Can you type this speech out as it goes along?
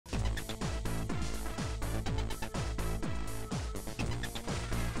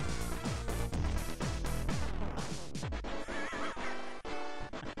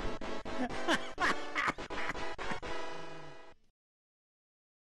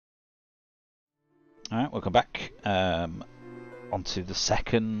Alright, welcome back. Onto the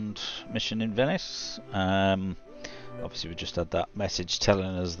second mission in Venice. Obviously we just had that message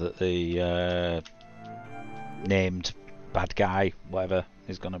telling us that the named bad guy, whatever,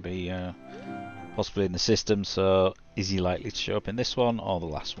 is going to be possibly in the system, so is he likely to show up in this one or the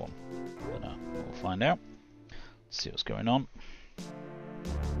last one? I don't know, we'll find out. Let's see what's going on.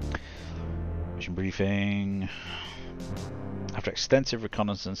 Mission briefing. After extensive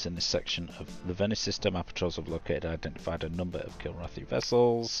reconnaissance in this section of the Venice system, our patrols have located and identified a number of Kilrathi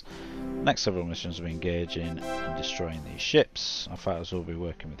vessels. The next several missions will engage in destroying these ships. Our fighters will be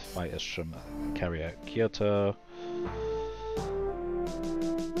working with fighters from carrier Kyoto,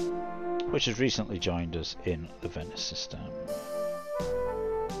 which has recently joined us in the Venice system.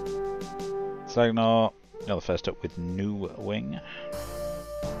 Slegnor, you're the first up with new wing.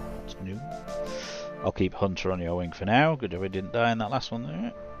 What's new? I'll keep Hunter on your wing for now. Good job he didn't die in that last one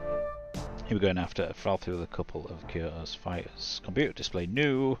there. Here we're going after a Fralthy with a couple of Kyoto's fighters. Computer display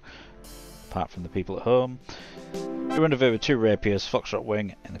new, apart from the people at home. You rendezvous with two rapiers, Foxtrot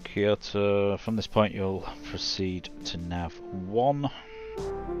wing in the Kyoto. From this point you'll proceed to Nav 1.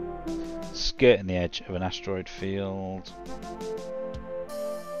 Skirting the edge of an asteroid field.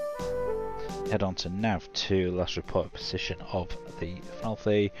 Head on to Nav 2, last reported position of the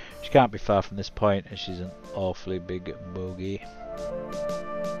Fralthy. She can't be far from this point as she's an awfully big bogey.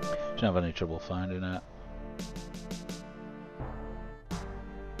 Shouldn't have any trouble finding her.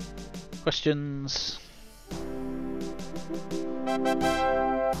 Questions?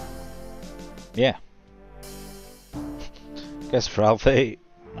 Yeah. Guess Fralthy.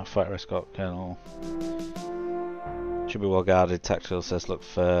 No fighter escort colonel. Should be well guarded. Tactical says look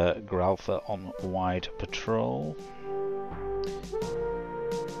for Graltha on wide patrol.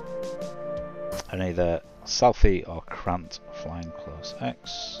 And either Salthy or Krant flying close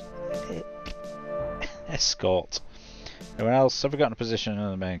X. Escort. Anyone else? Have we got a position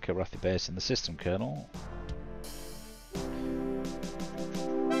in the main Kilrathi base in the system, Colonel?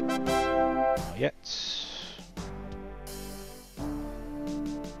 Not yet.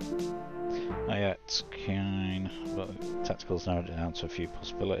 Not yet. Kine. But tactical's narrowed it down to a few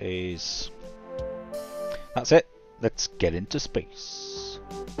possibilities. That's it. Let's get into space.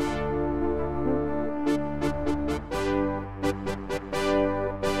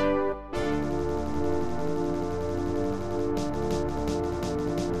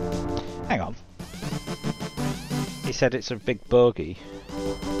 Hang on. He said it's a big bogey.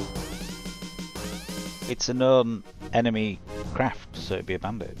 It's a known enemy craft, so it'd be a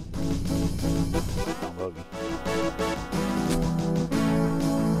bandit. Not a bogey.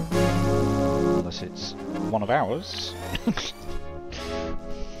 Unless it's one of ours.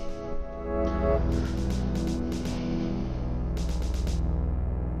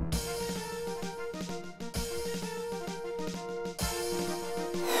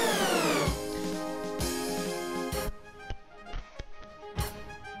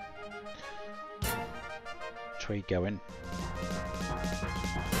 Tree going.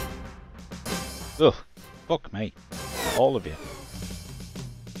 Ugh, fuck me. All of you.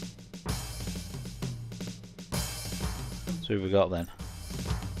 So who have we got then?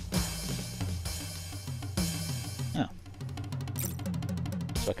 Oh.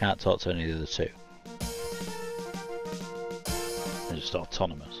 So I can't talk to any of the two. They're just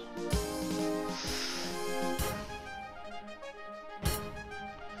autonomous.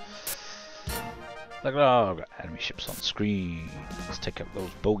 Look, oh, I've got enemy ships on the screen. Let's take up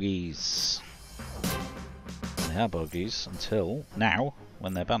those bogies. They are bogies until now,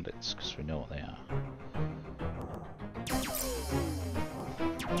 when they're bandits, because we know what they are.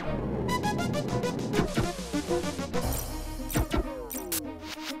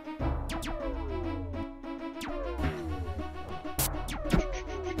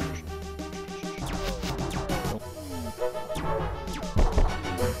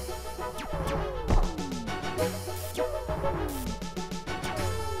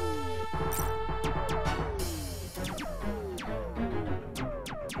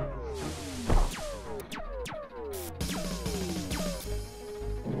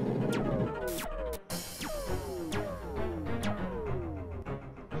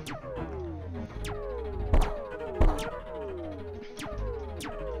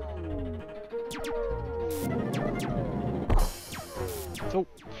 Oh.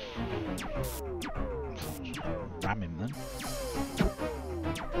 Ram him then.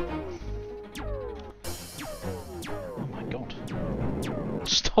 Oh my god.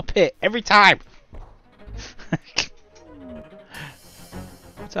 Stop it! Every time! Every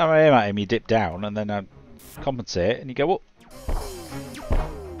time I aim at him you dip down and then I compensate and you go up.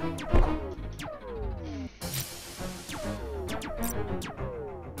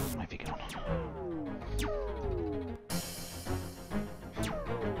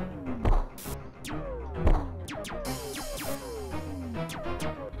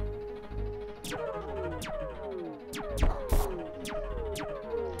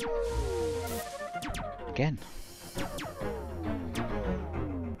 Again.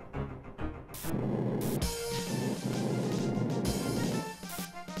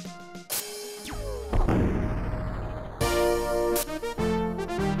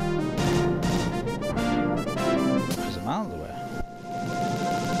 There's a mile away.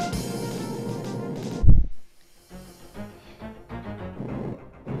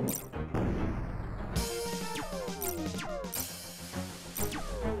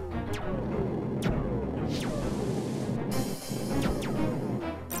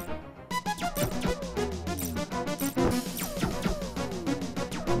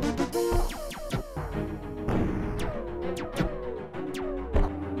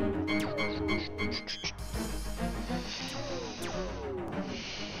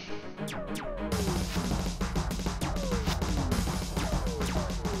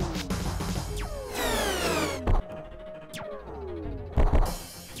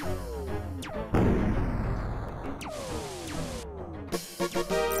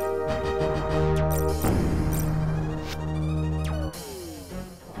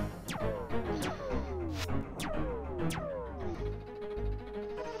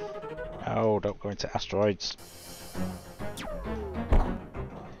 Oh, don't go into asteroids.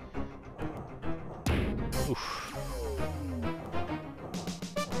 Oof.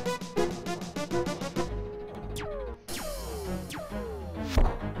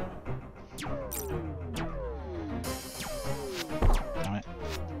 Damn it.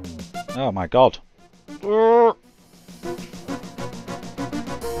 Oh my god.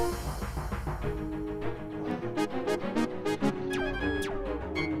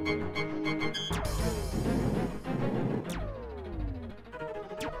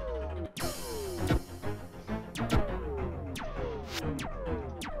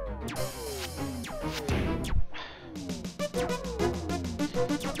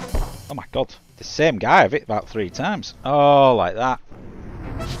 Oh my god, the same guy, I've hit about 3 times. Oh, like that.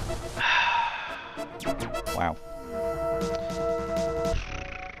 Wow.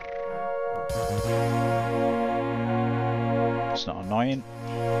 It's not annoying.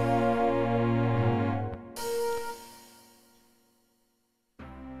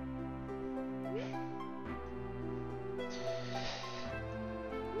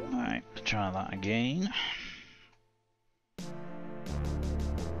 Right, try that again.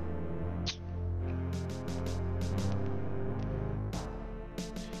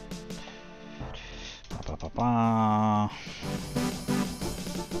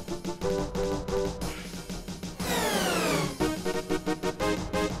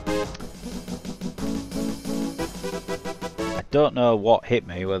 I don't know what hit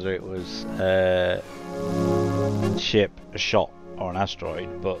me, whether it was a ship, a shot, or an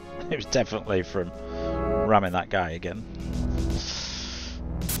asteroid, but it was definitely from ramming that guy again.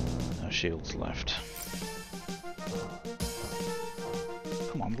 No shields left.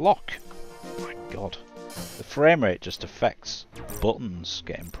 Come on, lock! Oh my god. The frame rate just affects buttons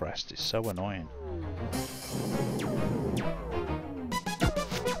getting pressed. It's so annoying.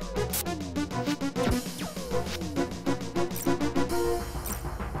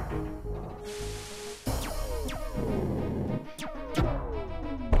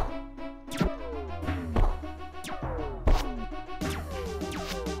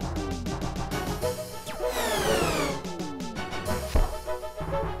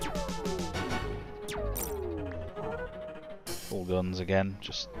 Full guns again,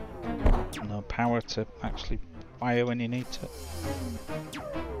 just no power to actually fire when you need to.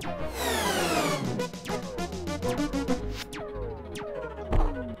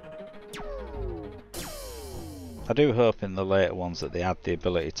 I do hope in the later ones that they add the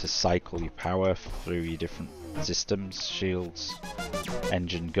ability to cycle your power through your different systems, shields,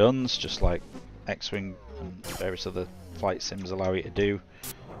 engine, guns, just like X-Wing and various other flight sims allow you to do.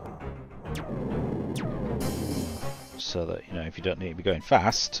 So that, you know, if you don't need to be going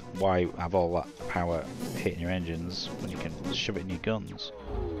fast, why have all that power hitting your engines when you can shove it in your guns?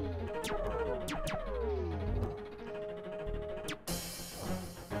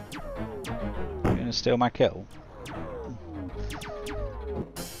 You're gonna steal my kill?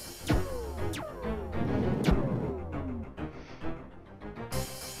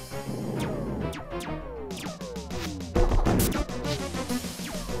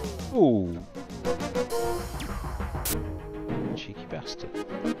 Ooh. Cheeky bastard.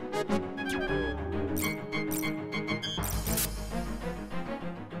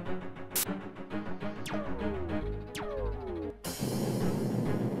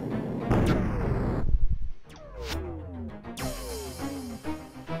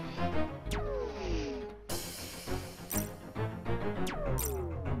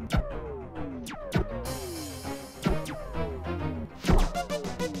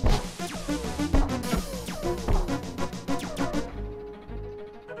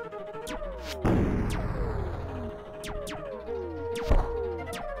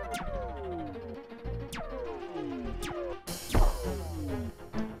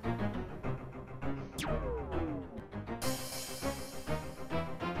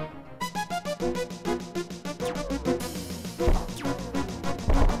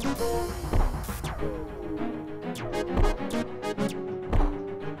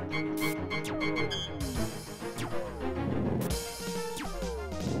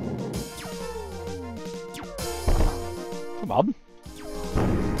 Come on.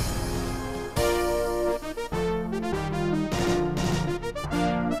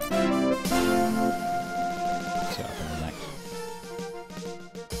 See what happens next.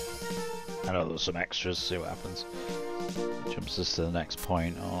 I know there's some extras, see what happens. Jumps us to the next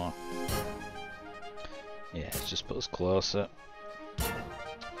point, or... yeah, it's just put us closer.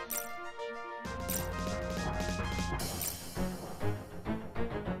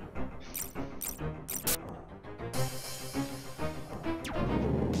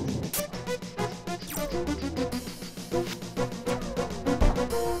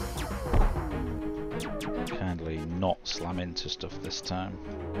 Kindly not slam into stuff this time.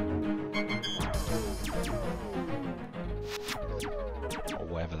 Or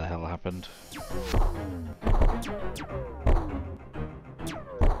whatever the hell happened.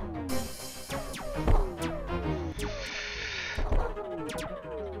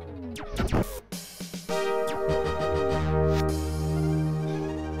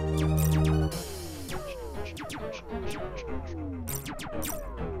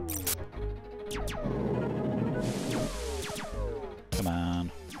 Come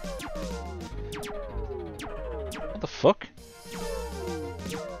on. What the fuck?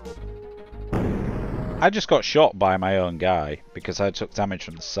 I just got shot by my own guy because I took damage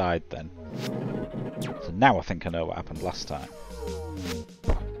from the side then. So now I think I know what happened last time.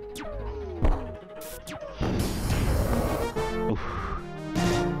 Oof.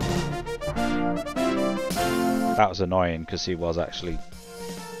 That was annoying because he was actually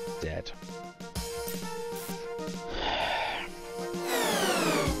dead.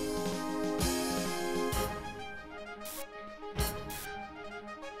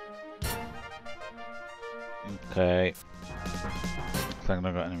 Okay. I think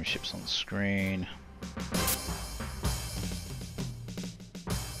I've got enemy ships on the screen.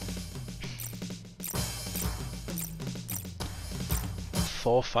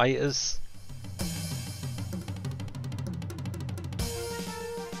 Four fighters.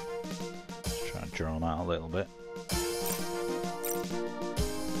 Let's try and draw them out a little bit.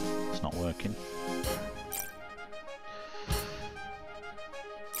 It's not working.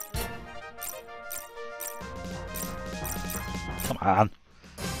 Come on.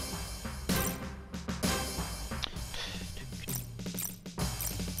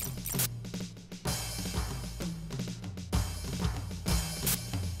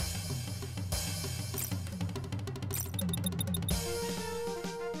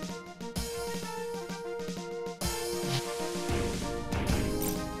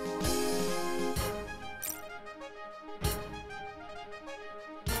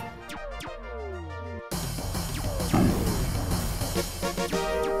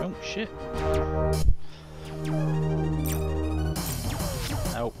 Oh shit.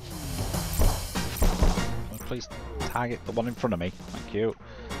 No. Please target the one in front of me. Thank you.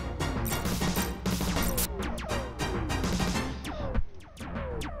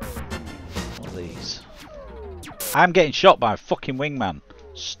 What are these? I'm getting shot by a fucking wingman.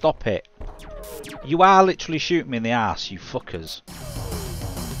 Stop it. You are literally shooting me in the ass, you fuckers.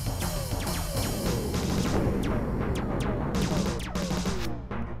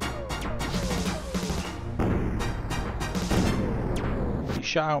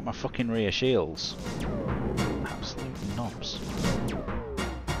 Shut out my fucking rear shields. Absolute knobs.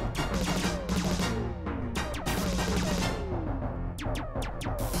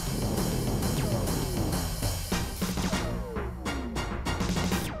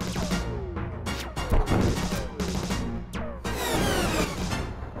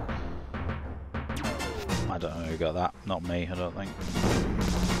 I don't know who got that. Not me, I don't think.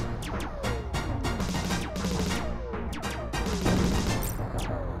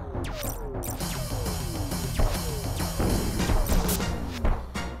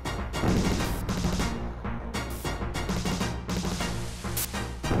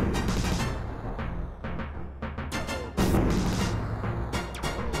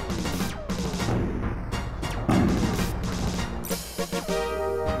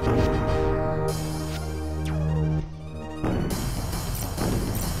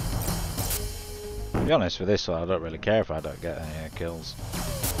 To be honest with this one, I don't really care if I don't get any kills.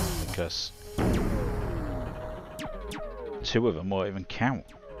 because 2 of them won't even count,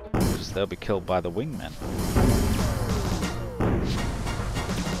 because they'll be killed by the wingmen.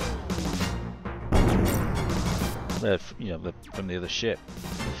 They're, you know, they're from the other ship.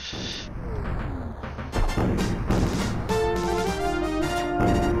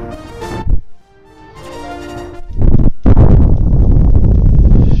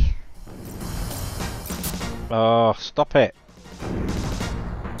 Oh, stop it!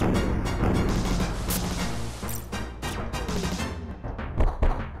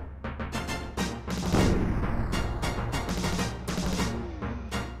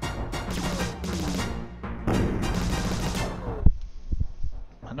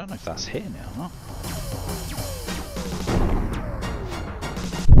 I don't know if that's hitting it or not.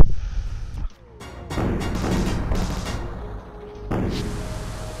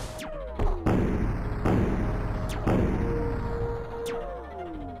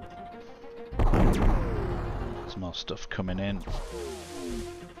 There's more stuff coming in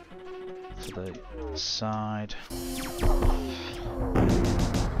to the side.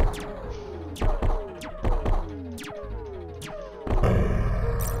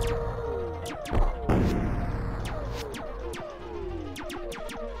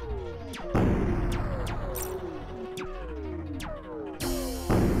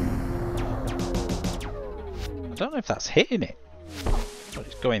 I don't know if that's hitting it, but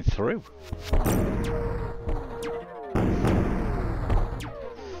it's going through.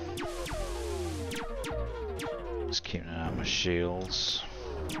 Just keeping an eye on my shields.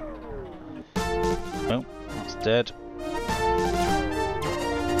 Oh, that's dead.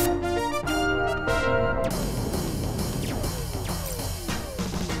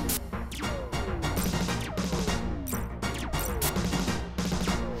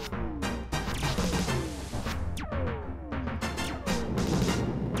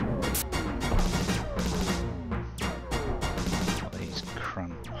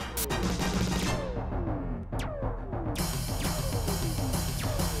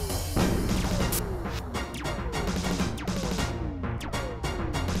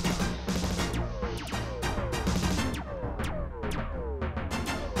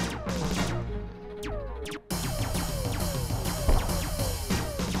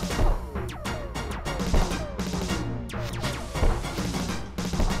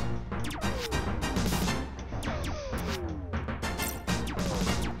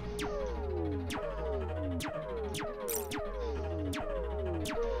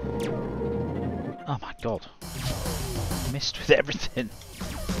 Oh my god. Missed with everything.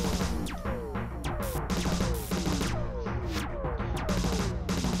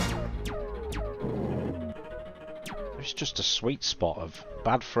 There's just a sweet spot of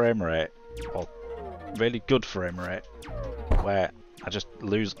bad frame rate or really good frame rate where I just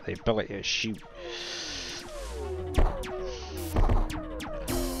lose the ability to shoot. I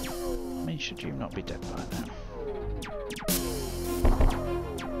mean, should you not be dead by now?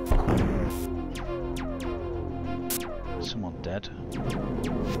 Someone dead.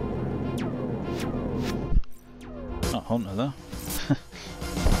 Not Hunter though.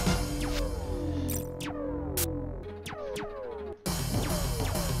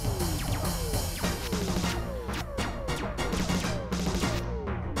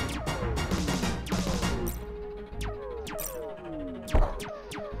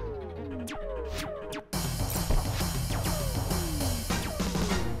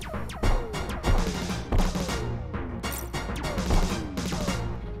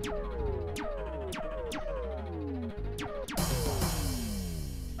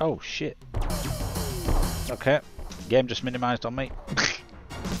 Oh shit. Okay, game just minimized on me.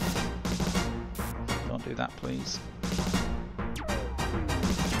 Don't do that, please.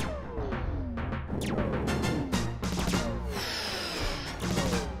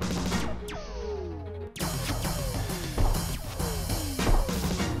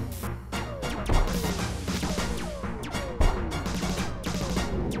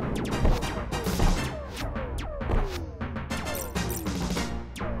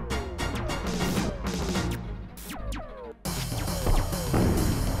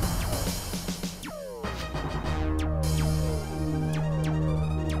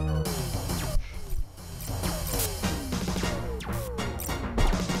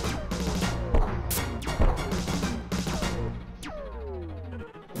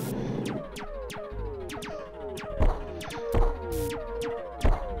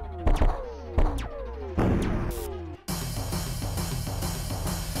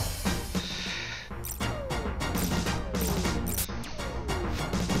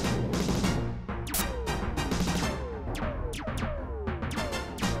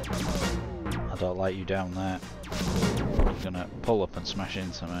 don't like you down there. You're gonna pull up and smash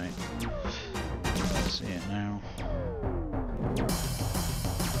into me. See it now.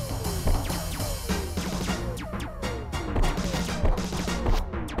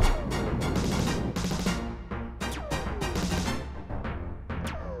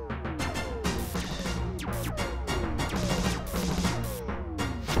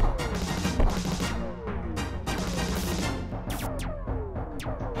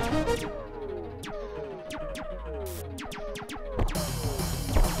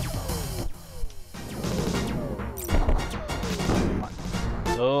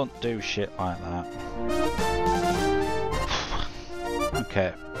 Don't do shit like that.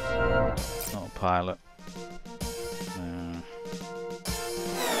 Okay. Autopilot.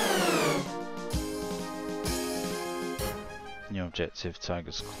 New objective,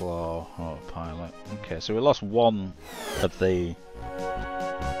 Tiger's Claw, autopilot. Okay, so we lost one of the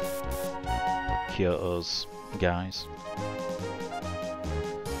Kyoto's guys.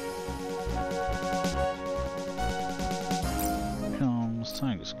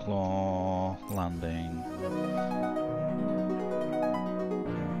 Tiger's Claw, landing.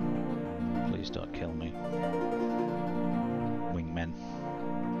 Please don't kill me. Wingmen.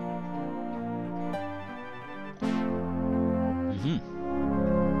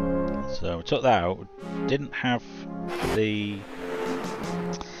 So we took that out. Didn't have the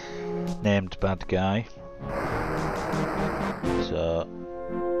named bad guy. So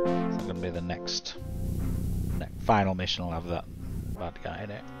it's going to be the next final mission. I'll have that bad guy in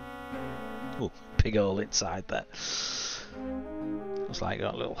it. Oh, big hole inside there. Looks like it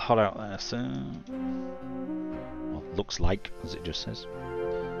got a little hot out there, so... Well, looks like, as it just says.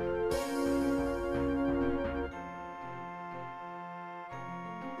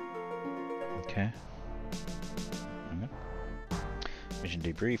 Okay. Mission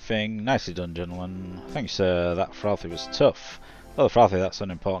debriefing. Nicely done, gentlemen. Thanks, sir. That frothy was tough. Well, frothy, that's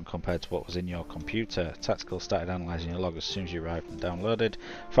unimportant compared to what was in your computer. Tactical started analysing your log as soon as you arrived and downloaded.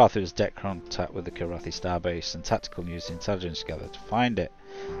 Frothy was deck contact with the Kilrathi starbase, and Tactical used intelligence together to find it.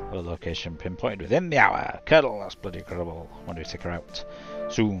 A location pinpointed within the hour. Colonel, that's bloody incredible. When do we take her out?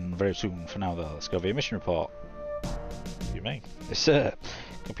 Soon, very soon. For now, though, let's go via mission report. You may. Yes, sir.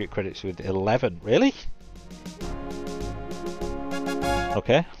 Compute credits with 11. Really?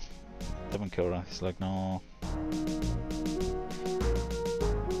 Okay. 11 Kilrathi Slegnor.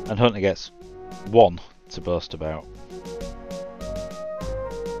 And Hunter gets 1 to boast about.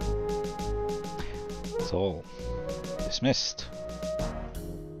 That's all. Dismissed.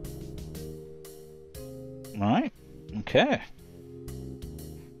 Right. Okay.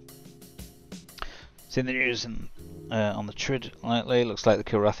 Seen the news and on the Trid lately. Looks like the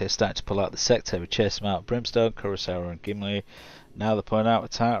Kilrathi are starting to pull out the sector. We chase them out of Brimstone, Kurosawa and Gimli. Now they're pulling out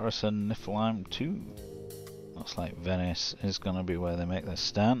with Tartarus and Niflheim too. Looks like Venice is going to be where they make their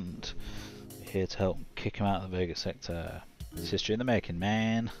stand. We're here to help kick them out of the Vega sector. It's history in the making,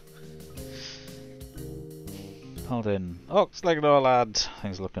 man. Hold in. Oh, Slegnor, lad.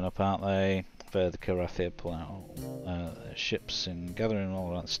 Things looking up, aren't they? The Kilrathi are pulling out their ships and gathering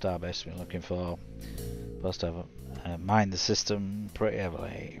all around the starbase we're looking for. Supposed to have mined the system pretty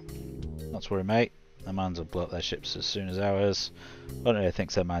heavily. Not to worry, mate. Their mines will blow up their ships as soon as ours. Hunter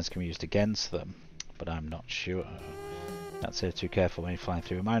thinks their mines can be used against them, but I'm not sure. Can't say too careful when you're flying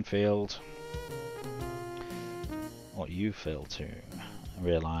through a minefield. What you fail to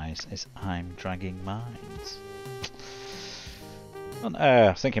realise is I'm dragging mines. I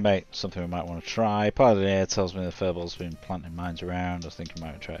was thinking, mate, something we might want to try. Part of the air tells me the Furbol's been planting mines around. I was thinking we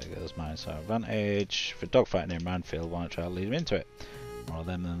might try to get those mines to our advantage. For dogfighting near a minefield, why not try to lead them into it? More of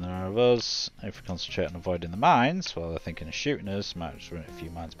them than there are of us. If we concentrate on avoiding the mines while they're thinking of shooting us, might just run a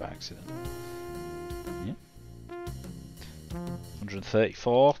few mines by accident. Yeah.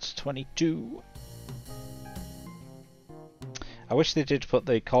 134 to 22. I wish they did put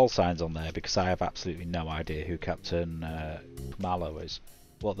the call signs on there because I have absolutely no idea who Captain Malo is.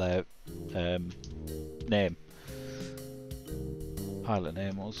 What their name, pilot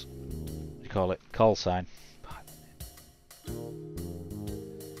name was. What do you call it? Call sign.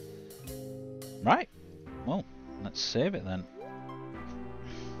 Right. Well, let's save it then.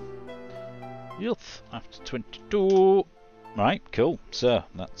 Youth after 22. Right, cool. So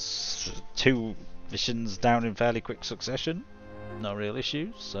that's 2 missions down in fairly quick succession. No real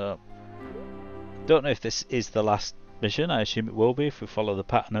issues. So don't know if this is the last mission. I assume it will be if we follow the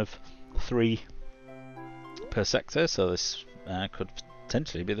pattern of 3 per sector. So this could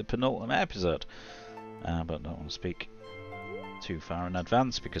potentially be the penultimate episode. But don't want to speak too far in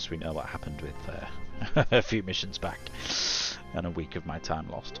advance because we know what happened with a few missions back. and a week of my time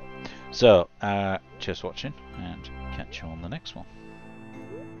lost. So, cheers for watching, and catch you on the next one.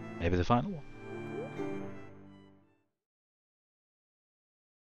 Maybe the final one.